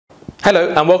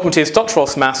Hello and welcome to this Dr.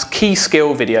 Ross Maths key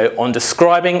skill video on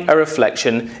describing a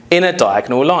reflection in a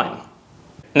diagonal line.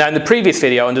 Now in the previous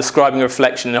video on describing a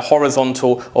reflection in a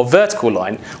horizontal or vertical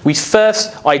line, we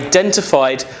first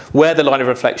identified where the line of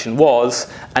reflection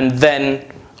was and then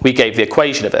we gave the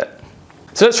equation of it.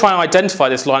 So let's try and identify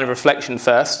this line of reflection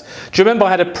first. Do you remember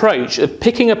I had an approach of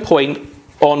picking a point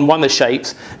on one of the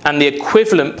shapes and the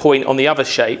equivalent point on the other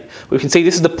shape? We can see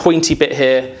this is the pointy bit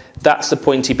here, that's the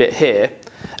pointy bit here.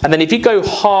 And then if you go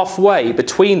halfway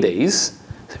between these,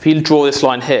 so if you draw this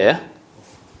line here,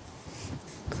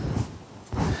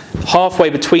 halfway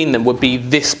between them would be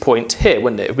this point here,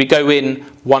 wouldn't it? If we go in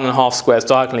 1.5 squares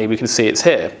diagonally, we can see it's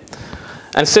here.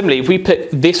 And similarly, if we pick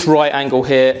this right angle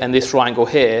here and this right angle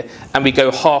here, and we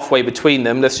go halfway between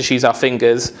them, let's just use our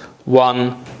fingers,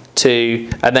 1, 2,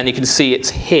 and then you can see it's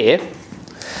here,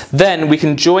 then we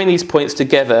can join these points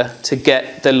together to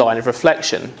get the line of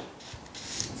reflection.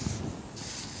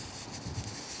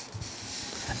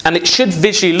 And it should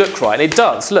visually look right, and it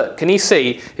does. Look, can you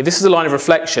see, if this is a line of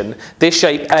reflection, this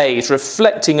shape A is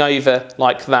reflecting over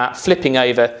like that, flipping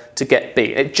over to get B.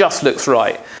 It just looks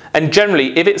right. And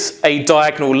generally, if it's a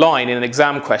diagonal line in an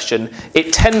exam question,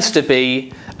 it tends to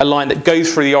be a line that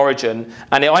goes through the origin,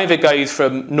 and it either goes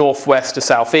from northwest to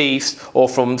southeast, or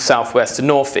from southwest to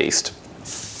northeast.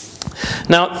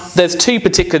 Now, there's two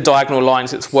particular diagonal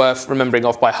lines it's worth remembering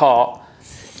off by heart.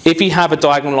 If you have a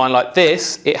diagonal line like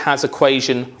this, it has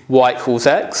equation y equals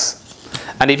x.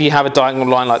 And if you have a diagonal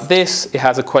line like this, it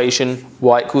has equation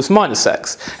y equals minus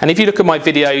x. And if you look at my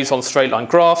videos on straight line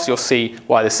graphs, you'll see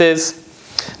why this is.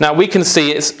 Now we can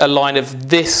see it's a line of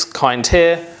this kind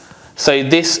here. So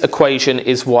this equation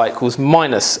is y equals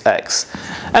minus x.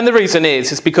 And the reason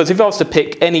is because if I was to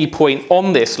pick any point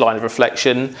on this line of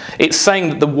reflection, it's saying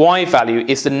that the y value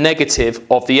is the negative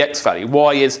of the x value.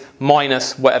 Y is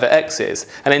minus whatever x is.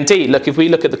 And indeed, look, if we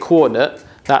look at the coordinate,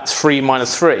 that's 3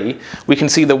 minus 3, we can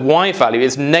see the y value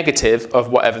is negative of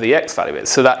whatever the x value is.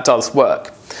 So that does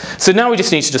work. So now we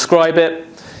just need to describe it.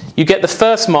 You get the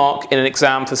first mark in an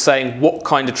exam for saying what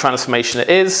kind of transformation it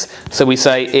is. So we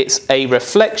say it's a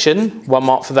reflection, 1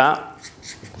 mark for that.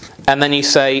 And then you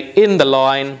say in the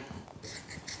line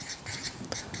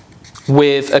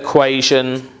with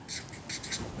equation,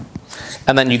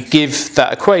 and then you give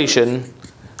that equation,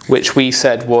 which we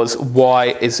said was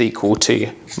y is equal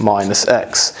to minus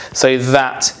x. So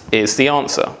that is the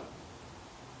answer.